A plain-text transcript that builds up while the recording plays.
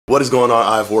What is going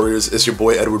on, IF Warriors? It's your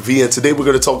boy Edward V, and today we're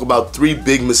going to talk about 3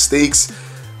 big mistakes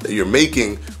that you're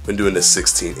making when doing the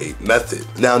 16-8 method.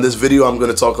 Now in this video, I'm going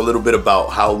to talk a little bit about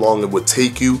how long it would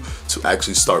take you to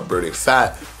actually start burning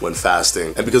fat when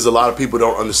fasting. And because a lot of people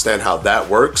don't understand how that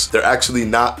works, they're actually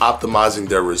not optimizing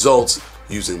their results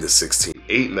using the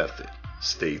 16-8 method.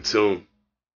 Stay tuned.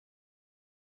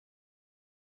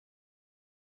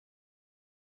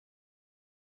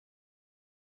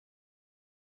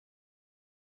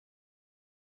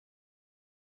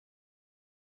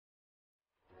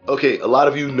 Okay, a lot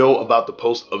of you know about the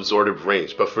post-absorptive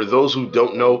range, but for those who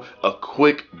don't know, a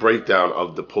quick breakdown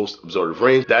of the post-absorptive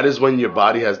range, that is when your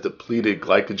body has depleted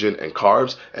glycogen and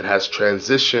carbs and has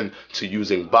transitioned to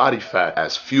using body fat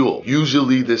as fuel.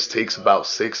 Usually this takes about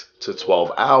 6 to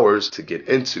 12 hours to get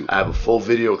into. I have a full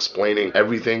video explaining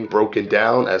everything broken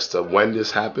down as to when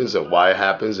this happens and why it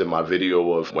happens in my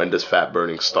video of when does fat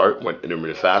burning start when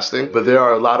intermittent fasting. But there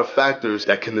are a lot of factors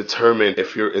that can determine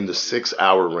if you're in the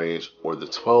 6-hour range or the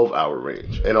 12-hour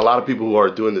range. And a lot of people who are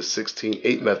doing the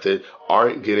 16-8 method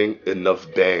aren't getting enough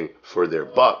bang for their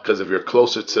buck, because if you're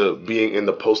closer to being in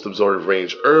the post-absorptive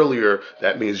range earlier,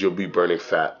 that means you'll be burning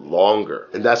fat longer,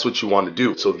 and that's what you want to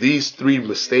do. So these 3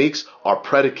 mistakes are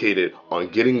predicated on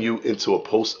getting you into a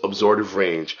post-absorptive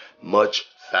range much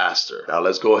faster. Now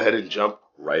let's go ahead and jump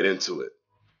right into it.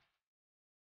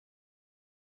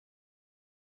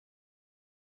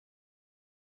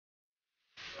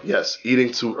 Yes,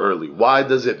 eating too early. Why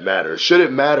does it matter? Should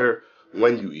it matter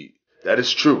when you eat? That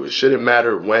is true. It shouldn't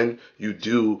matter when you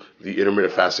do the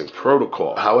intermittent fasting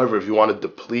protocol. However, if you want to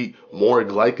deplete more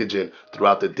glycogen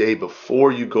throughout the day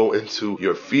before you go into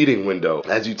your feeding window,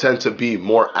 as you tend to be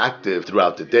more active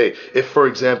throughout the day. If, for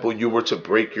example, you were to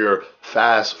break your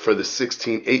fast for the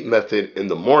 16-8 method in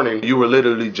the morning, you were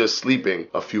literally just sleeping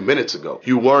a few minutes ago.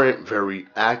 You weren't very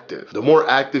active. The more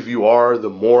active you are, the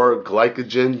more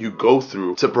glycogen you go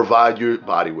through to provide your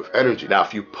body with energy. Now,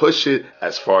 if you push it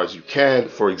as far as you can,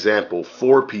 for example,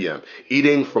 4 p.m.,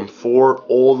 eating from 4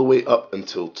 all the way up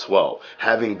until 12,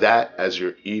 having that as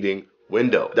your eating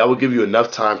window. That will give you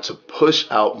enough time to push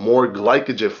out more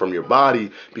glycogen from your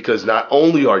body, because not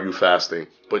only are you fasting,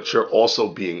 but you're also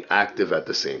being active at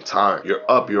the same time. You're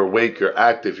up, you're awake, you're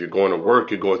active, you're going to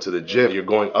work, you're going to the gym, you're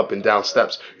going up and down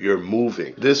steps, you're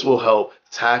moving. This will help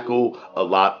tackle a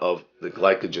lot of the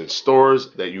glycogen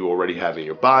stores that you already have in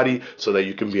your body, so that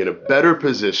you can be in a better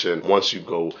position once you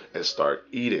go and start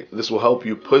eating. This will help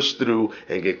you push through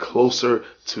and get closer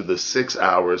to the 6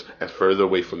 hours and further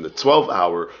away from the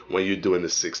 12-hour when you're doing the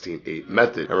 16-8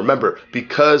 method. And remember,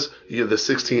 because the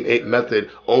 16-8 method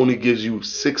only gives you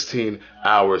 16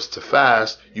 hours to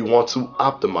fast, you want to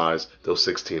optimize those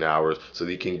 16 hours so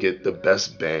that you can get the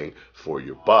best bang for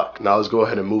your buck. Now let's go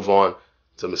ahead and move on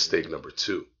to mistake number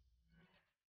 2.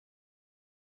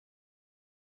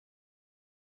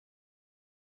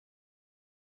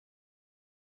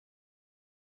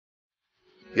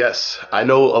 Yes, I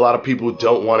know a lot of people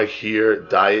don't want to hear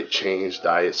diet change,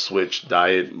 diet switch,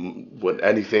 diet with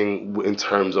anything in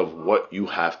terms of what you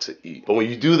have to eat. But when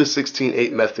you do the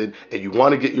 16-8 method and you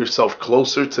want to get yourself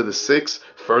closer to the 6,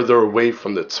 further away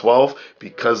from the 12,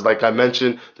 because like I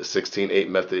mentioned, the 16-8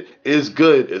 method is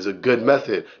a good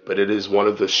method, but it is one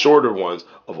of the shorter ones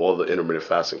of all the intermittent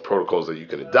fasting protocols that you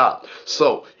can adopt.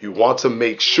 So you want to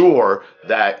make sure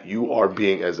that you are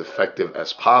being as effective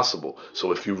as possible.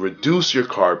 So if you reduce your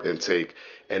carb intake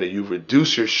and you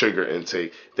reduce your sugar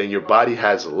intake, then your body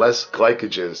has less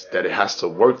glycogens that it has to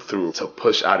work through to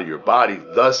push out of your body,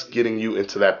 thus getting you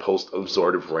into that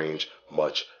post-absorptive range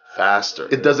much faster.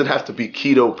 It doesn't have to be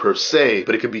keto per se,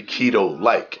 but it could be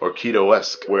keto-like or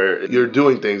keto-esque, where you're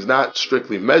doing things, not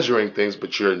strictly measuring things,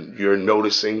 but you're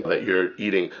noticing that you're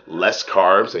eating less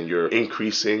carbs and you're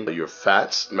increasing your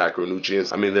fats,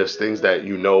 macronutrients. I mean, there's things that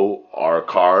you know are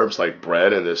carbs like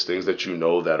bread, and there's things that you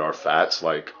know that are fats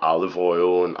like olive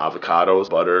oil and avocados,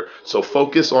 butter. So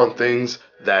focus on things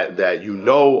that you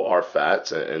know are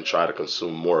fats and try to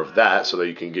consume more of that so that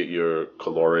you can get your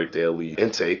caloric daily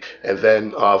intake, and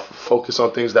then focus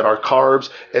on things that are carbs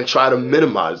and try to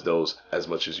minimize those as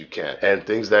much as you can, and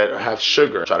things that have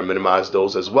sugar, try to minimize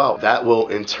those as well. That will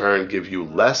in turn give you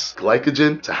less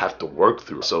glycogen to have to work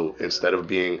through. So instead of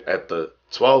being at the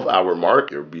 12-hour mark,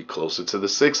 you'll be closer to the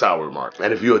 6-hour mark.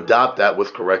 And if you adopt that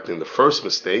with correcting the first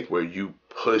mistake, where you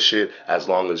push it as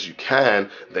long as you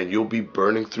can, then you'll be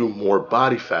burning through more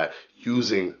body fat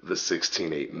using the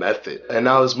 16-8 method. And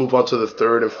now let's move on to the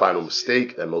third and final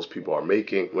mistake that most people are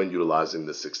making when utilizing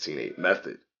the 16-8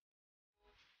 method.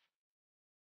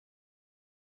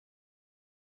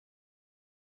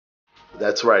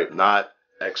 That's right, not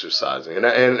exercising. And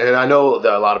I know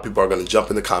that a lot of people are going to jump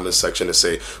in the comments section and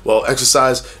say, well,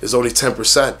 exercise is only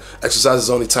 10%. Exercise is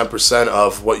only 10%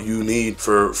 of what you need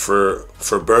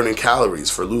for burning calories,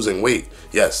 for losing weight.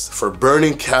 Yes, for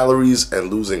burning calories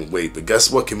and losing weight. But guess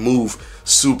what can move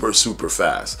super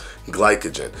fast?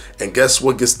 Glycogen. And guess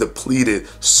what gets depleted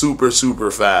super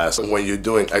fast when you're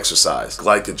doing exercise?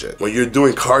 Glycogen. When you're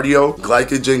doing cardio,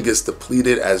 glycogen gets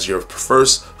depleted as your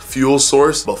first fuel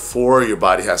source before your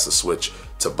body has to switch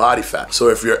to body fat. So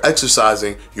if you're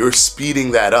exercising, you're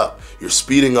speeding that up. You're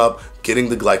speeding up getting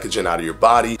the glycogen out of your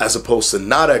body, as opposed to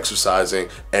not exercising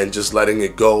and just letting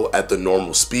it go at the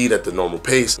normal speed, at the normal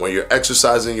pace. When you're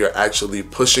exercising, you're actually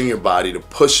pushing your body to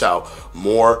push out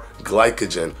more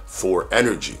glycogen for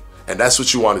energy. And that's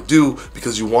what you want to do,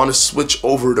 because you want to switch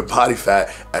over to body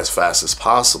fat as fast as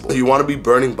possible. You want to be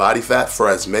burning body fat for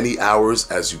as many hours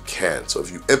as you can. So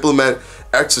if you implement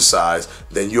exercise,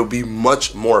 then you'll be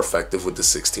much more effective with the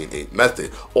 16-8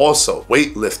 method. Also,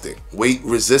 weightlifting, weight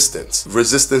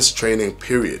resistance training,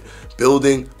 period.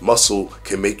 Building muscle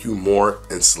can make you more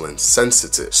insulin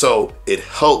sensitive. So it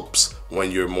helps when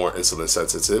you're more insulin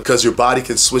sensitive, because your body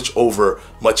can switch over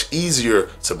much easier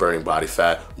to burning body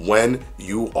fat when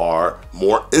you are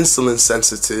more insulin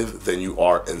sensitive than you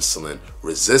are insulin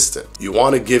resistant. You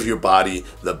want to give your body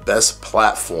the best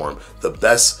platform, the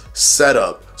best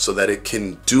setup, so that it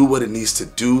can do what it needs to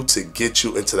do to get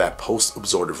you into that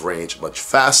post-absorptive range much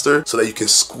faster, so that you can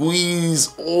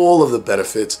squeeze all of the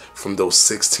benefits from those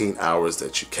 16 hours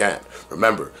that you can.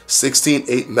 Remember,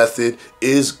 16-8 method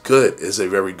is good, is a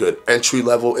very good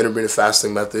entry-level intermittent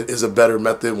fasting method, is a better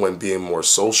method when being more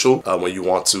social, when you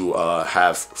want to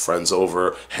have friends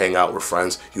over, hang out with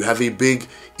friends. You have a big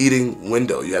eating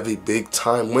window, you have a big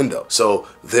time window. So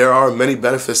there are many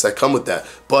benefits that come with that,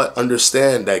 but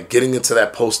understand that getting into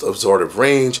that post-absorptive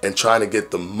range and trying to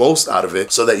get the most out of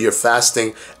it, so that you're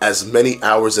fasting as many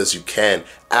hours as you can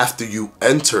after you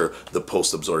enter the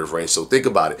post-absorptive range. So think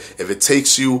about it. If it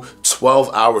takes you 12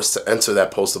 hours to enter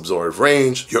that post-absorptive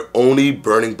range, you're only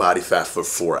burning body fat for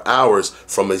 4 hours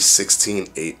from a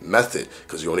 16-8 method,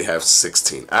 because you only have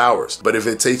 16 hours. But if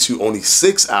it takes you only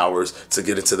 6 hours to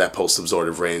get into that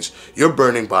post-absorptive range, you're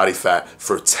burning body fat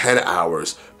for 10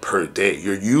 hours per day.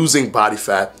 You're using body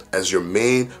fat as your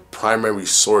main primary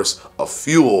source of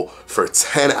fuel for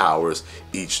 10 hours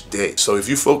each day. So if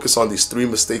you focus on these 3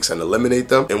 mistakes and eliminate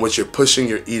them, in which you're pushing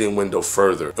your eating window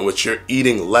further, in which you're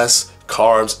eating less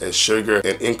carbs and sugar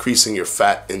and increasing your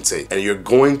fat intake, and you're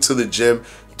going to the gym,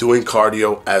 doing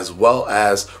cardio, as well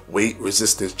as weight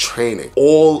resistance training,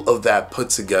 all of that put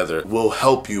together will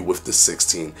help you with the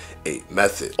 16-8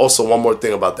 method. Also, one more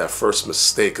thing about that first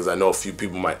mistake, because I know a few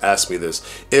people might ask me this.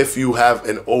 If you have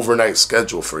an overnight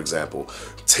schedule, for example,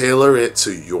 tailor it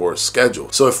to your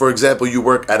schedule. So if, for example, you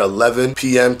work at 11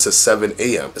 p.m. to 7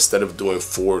 a.m. instead of doing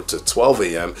 4 to 12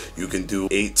 a.m., you can do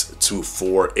 8 to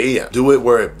 4 a.m. Do it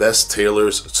where it best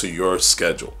tailors to your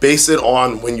schedule. Base it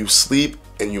on when you sleep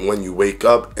and when you wake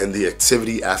up, and the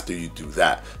activity after you do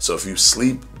that. So if you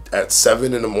sleep at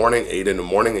 7 in the morning, 8 in the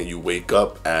morning, and you wake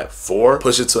up at 4,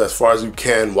 push it to as far as you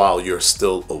can while you're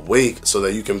still awake, so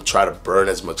that you can try to burn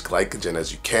as much glycogen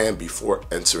as you can before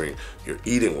entering your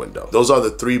eating window. Those are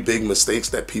the 3 big mistakes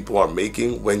that people are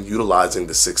making when utilizing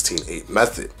the 16-8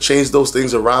 method. Change those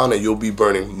things around and you'll be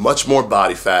burning much more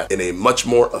body fat in a much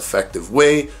more effective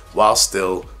way while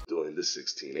still doing the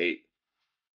 16-8.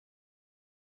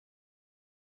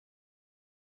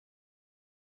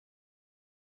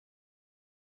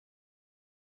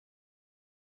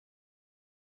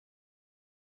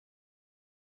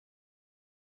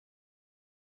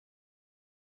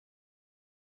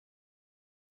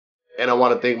 And I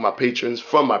want to thank my patrons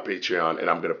from my Patreon, and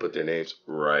I'm going to put their names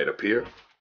right up here.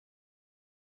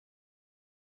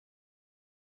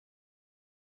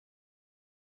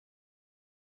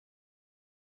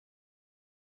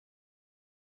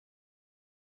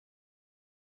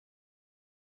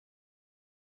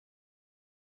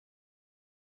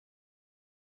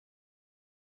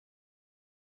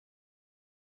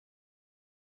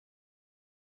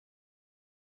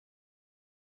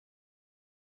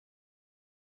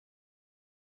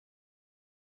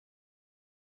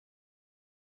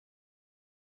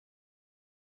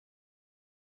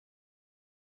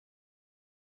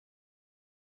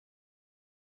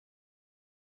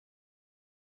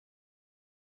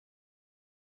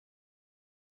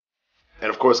 And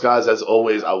of course, guys, as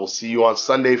always, I will see you on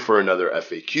Sunday for another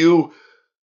FAQ.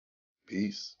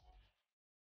 Peace.